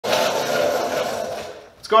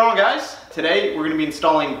going on, guys? Today we're going to be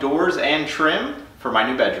installing doors and trim for my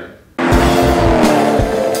new bedroom.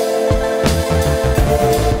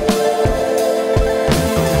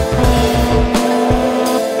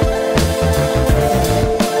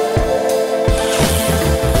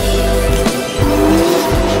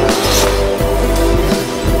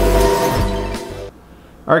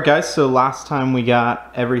 Alright guys, so last time we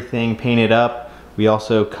got everything painted up, we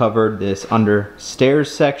also covered this under stairs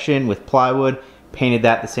section with plywood, painted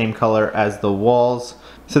that the same color as the walls.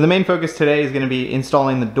 So the main focus today is going to be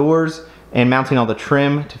installing the doors and mounting all the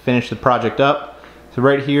trim to finish the project up. So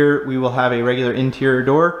right here we will have a regular interior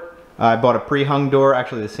door. I bought a pre-hung door,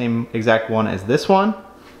 actually the same exact one as this one.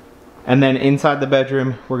 And then inside the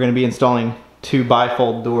bedroom we're going to be installing two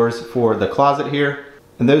bifold doors for the closet here.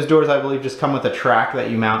 And those doors, I believe, just come with a track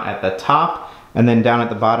that you mount at the top, and then down at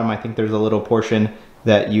the bottom I think there's a little portion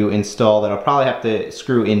that you install that I'll probably have to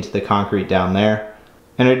screw into the concrete down there.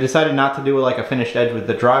 And I decided not to do like a finished edge with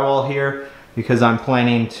the drywall here because I'm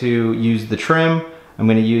planning to use the trim. I'm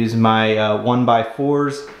going to use my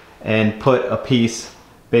 1x4s and put a piece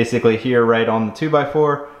basically here right on the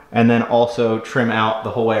 2x4, and then also trim out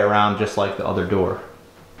the whole way around just like the other door.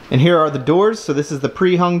 And here are the doors. So this is the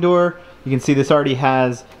pre-hung door. You can see this already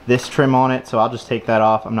has this trim on it, so I'll just take that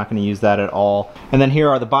off. I'm not going to use that at all. And then here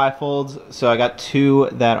are the bifolds. So I got two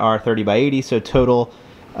that are 30x80, so total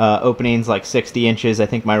openings like 60 inches. I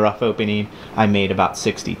think my rough opening I made about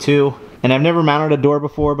 62. And I've never mounted a door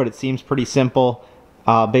before, but it seems pretty simple.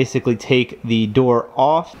 Basically take the door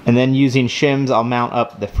off, and then using shims I'll mount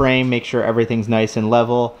up the frame, make sure everything's nice and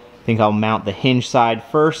level. I think I'll mount the hinge side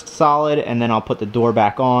first solid, and then I'll put the door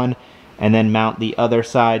back on, and then mount the other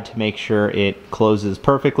side to make sure it closes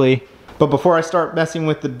perfectly. But before I start messing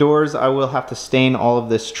with the doors, I will have to stain all of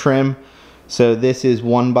this trim. So this is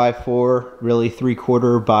 1x4, really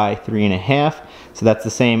 3/4 by 3.5. So that's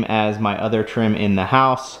the same as my other trim in the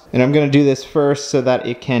house. And I'm gonna do this first so that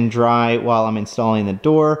it can dry while I'm installing the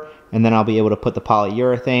door, and then I'll be able to put the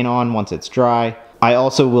polyurethane on once it's dry. I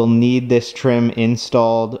also will need this trim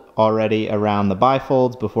installed already around the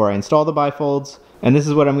bifolds before I install the bifolds. And this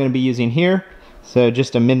is what I'm going to be using here. So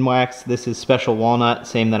just a Minwax. This is special walnut,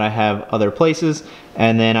 same that I have other places.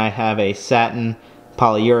 And then I have a satin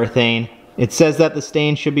polyurethane. It says that the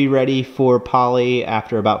stain should be ready for poly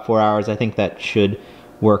after about 4 hours. I think that should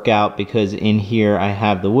work out because in here I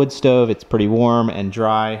have the wood stove. It's pretty warm and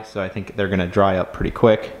dry, so I think they're going to dry up pretty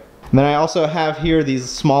quick. And then I also have here these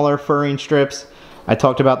smaller furring strips. I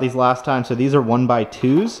talked about these last time. So these are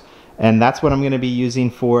 1x2s, and that's what I'm going to be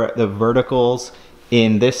using for the verticals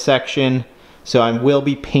in this section. So I will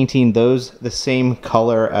be painting those the same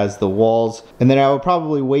color as the walls, and then I will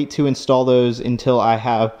probably wait to install those until I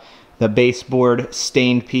have the baseboard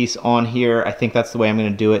stained piece on here. I think that's the way I'm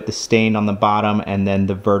going to do it, the stain on the bottom and then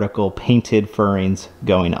the vertical painted furrings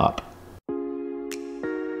going up.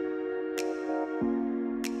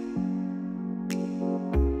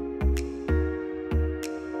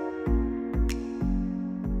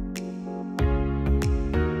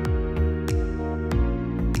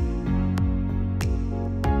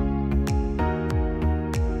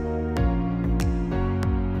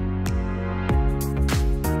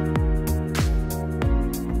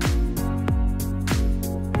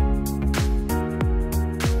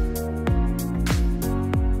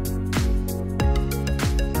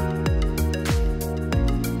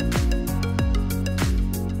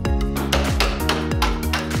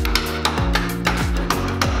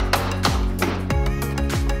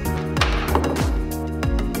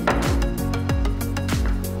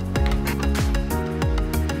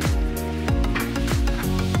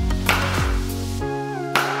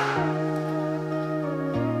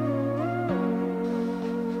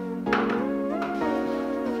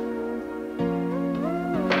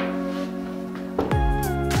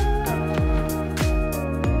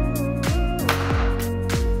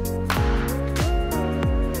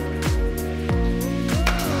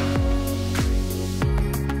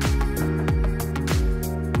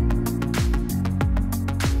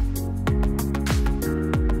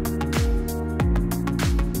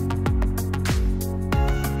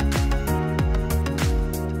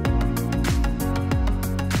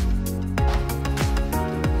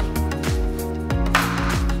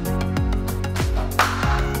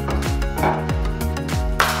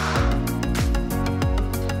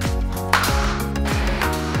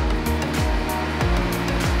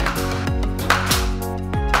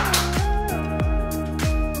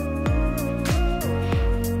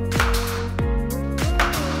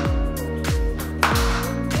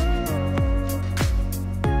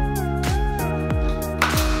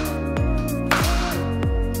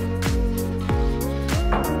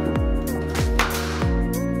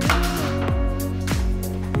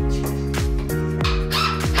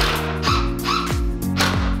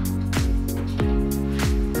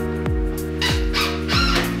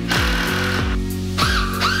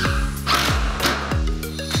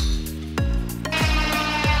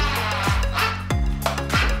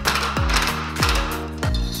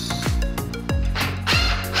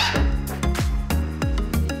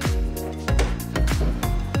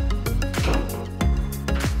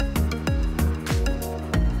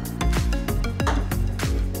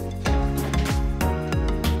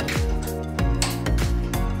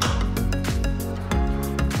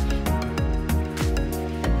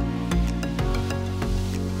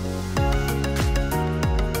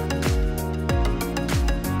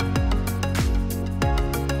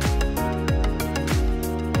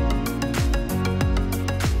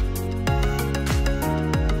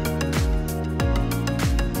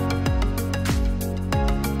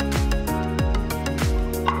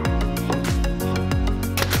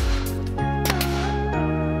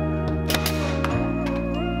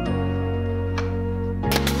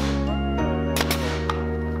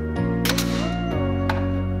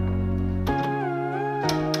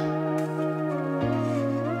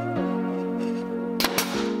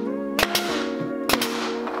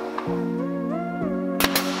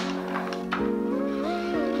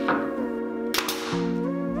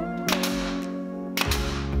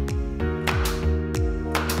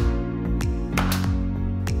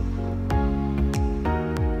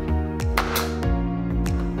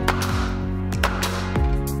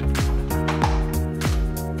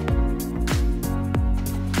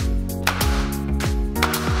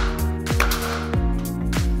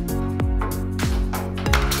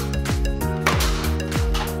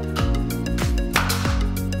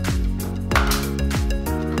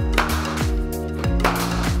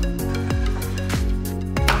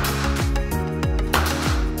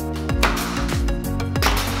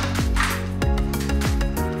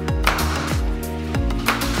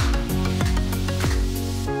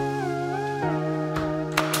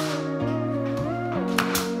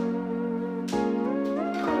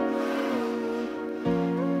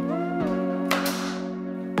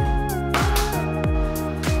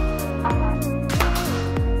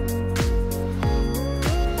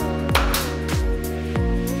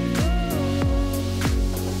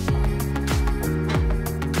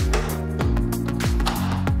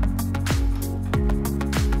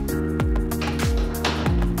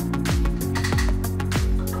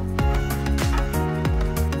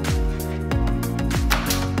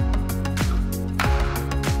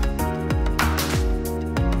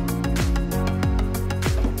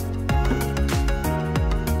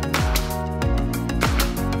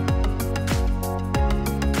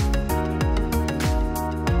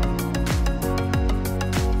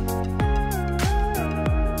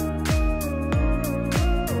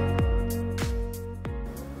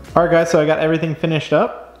 All right guys, so I got everything finished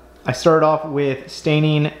up. I started off with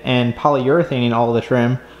staining and polyurethaning all of the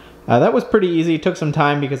trim. That was pretty easy. It took some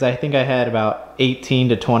time because I think I had about 18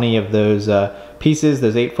 to 20 of those pieces,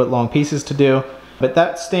 those 8-foot long pieces to do. But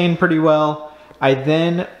that stained pretty well. I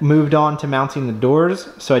then moved on to mounting the doors.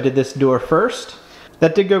 So I did this door first.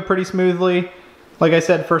 That did go pretty smoothly. Like I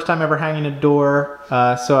said, first time ever hanging a door.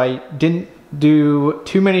 So I didn't do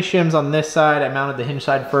too many shims on this side. I mounted the hinge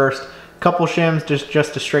side first. A couple shims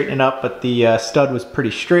just to straighten it up, but the stud was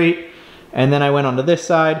pretty straight. And then I went onto this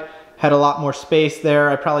side. Had a lot more space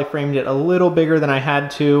there. I probably framed it a little bigger than I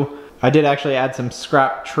had to. I did actually add some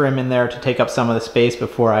scrap trim in there to take up some of the space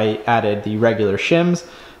before I added the regular shims,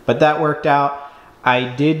 but that worked out.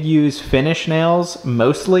 I did use finish nails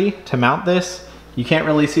mostly to mount this. You can't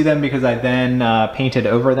really see them because I then painted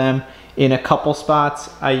over them. In a couple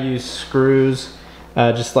spots, I used screws,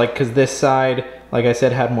 just like, because this side, like I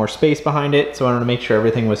said, had more space behind it, so I wanted to make sure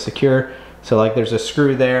everything was secure. So like there's a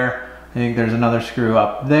screw there. I think there's another screw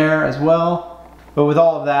up there as well. But with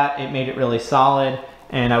all of that, it made it really solid,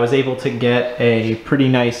 and I was able to get a pretty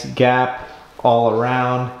nice gap all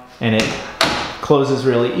around, and it closes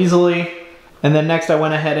really easily. And then next I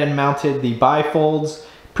went ahead and mounted the bifolds.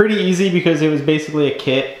 Pretty easy because it was basically a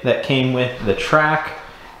kit that came with the track.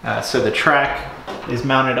 So the track is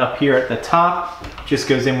mounted up here at the top, just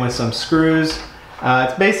goes in with some screws.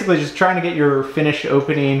 It's basically just trying to get your finished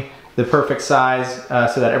opening the perfect size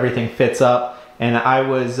so that everything fits up. And I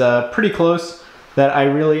was pretty close that I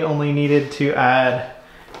really only needed to add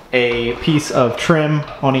a piece of trim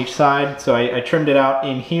on each side. So I trimmed it out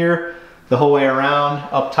in here the whole way around,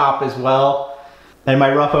 up top as well. And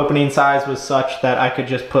my rough opening size was such that I could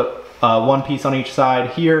just put one piece on each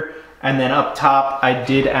side here. And then up top, I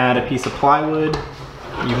did add a piece of plywood.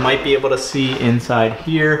 You might be able to see inside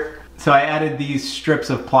here. So I added these strips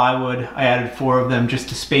of plywood. I added 4 of them just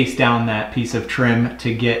to space down that piece of trim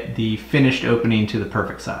to get the finished opening to the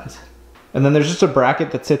perfect size. And then there's just a bracket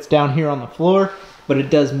that sits down here on the floor, but it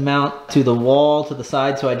does mount to the wall to the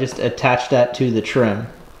side, so I just attached that to the trim.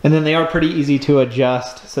 And then they are pretty easy to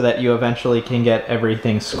adjust so that you eventually can get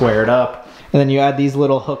everything squared up. And then you add these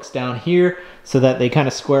little hooks down here so that they kind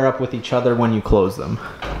of square up with each other when you close them.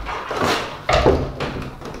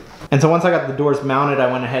 And so once I got the doors mounted, I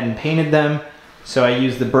went ahead and painted them. So I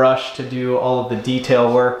used the brush to do all of the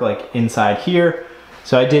detail work, like inside here.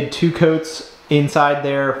 So I did 2 coats inside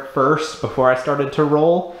there first before I started to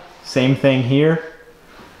roll. Same thing here,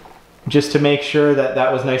 just to make sure that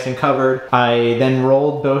that was nice and covered. I then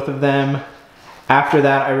rolled both of them. After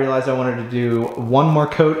that, I realized I wanted to do 1 more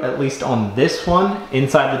coat, at least on this one,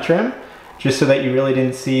 inside the trim, just so that you really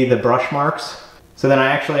didn't see the brush marks. So then I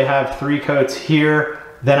actually have 3 coats here.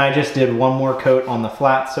 Then I just did 1 more coat on the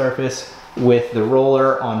flat surface with the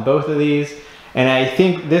roller on both of these. And I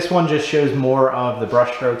think this one just shows more of the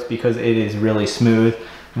brush strokes because it is really smooth.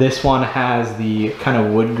 This one has the kind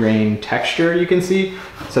of wood grain texture you can see,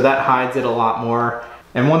 so that hides it a lot more.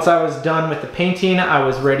 And once I was done with the painting, I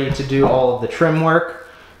was ready to do all of the trim work.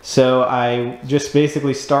 So I just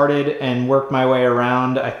basically started and worked my way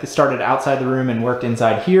around. I started outside the room and worked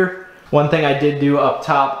inside here. One thing I did do up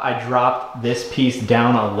top, I dropped this piece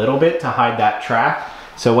down a little bit to hide that track.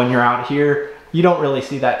 So when you're out here, you don't really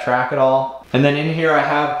see that track at all. And then in here I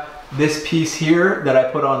have this piece here that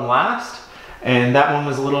I put on last. And that one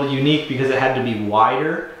was a little unique because it had to be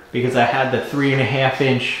wider because I had the 3.5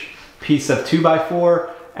 inch piece of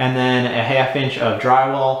 2x4 and then a 1/2 inch of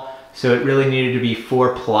drywall. So it really needed to be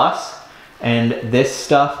 4+. And this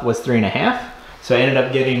stuff was 3.5. So I ended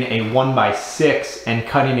up getting a 1x6 and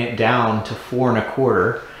cutting it down to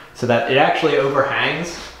 4.25 so that it actually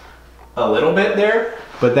overhangs a little bit there,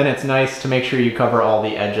 but then it's nice to make sure you cover all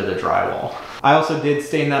the edge of the drywall. I also did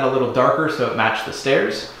stain that a little darker so it matched the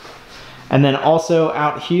stairs. And then also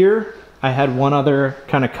out here, I had one other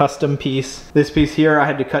kind of custom piece. This piece here I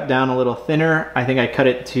had to cut down a little thinner. I think I cut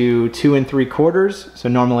it to 2 3/4. So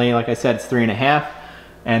normally, like I said, it's 3.5.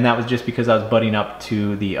 And that was just because I was butting up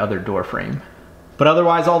to the other door frame. But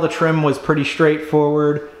otherwise, all the trim was pretty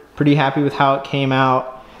straightforward. Pretty happy with how it came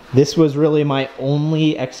out. This was really my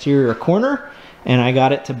only exterior corner, and I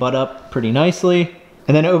got it to butt up pretty nicely.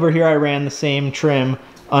 And then over here, I ran the same trim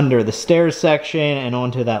under the stairs section and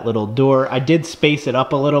onto that little door. I did space it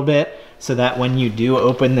up a little bit so that when you do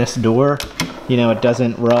open this door, you know, it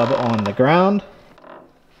doesn't rub on the ground.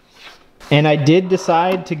 And I did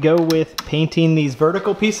decide to go with painting these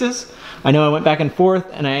vertical pieces. I know I went back and forth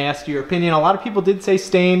and I asked your opinion. A lot of people did say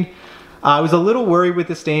stained. I was a little worried with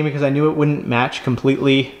the stain because I knew it wouldn't match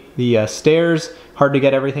completely the stairs. Hard to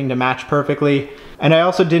get everything to match perfectly. And I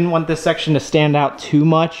also didn't want this section to stand out too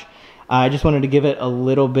much. I just wanted to give it a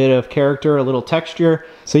little bit of character, a little texture.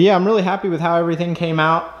 So yeah, I'm really happy with how everything came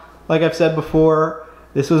out. Like I've said before,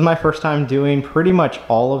 this was my first time doing pretty much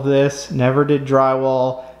all of this. Never did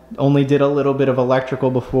drywall, only did a little bit of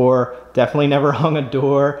electrical before, definitely never hung a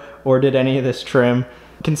door or did any of this trim.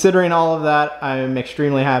 Considering all of that, I'm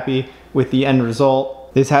extremely happy with the end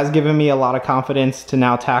result. This has given me a lot of confidence to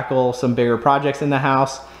now tackle some bigger projects in the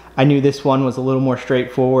house. I knew this one was a little more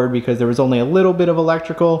straightforward because there was only a little bit of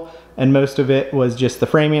electrical and most of it was just the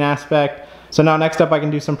framing aspect. So now next up I can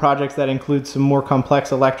do some projects that include some more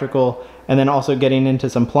complex electrical and then also getting into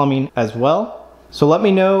some plumbing as well. So let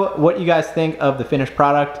me know what you guys think of the finished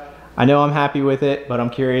product. I know I'm happy with it, but I'm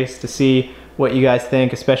curious to see what you guys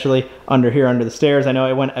think, especially under the stairs. I know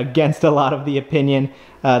I went against a lot of the opinion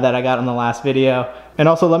that I got in the last video. And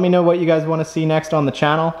also let me know what you guys want to see next on the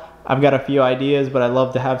channel. I've got a few ideas, but I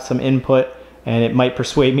love to have some input and it might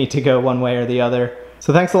persuade me to go one way or the other.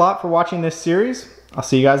 So thanks a lot for watching this series. I'll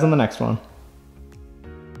see you guys in the next one.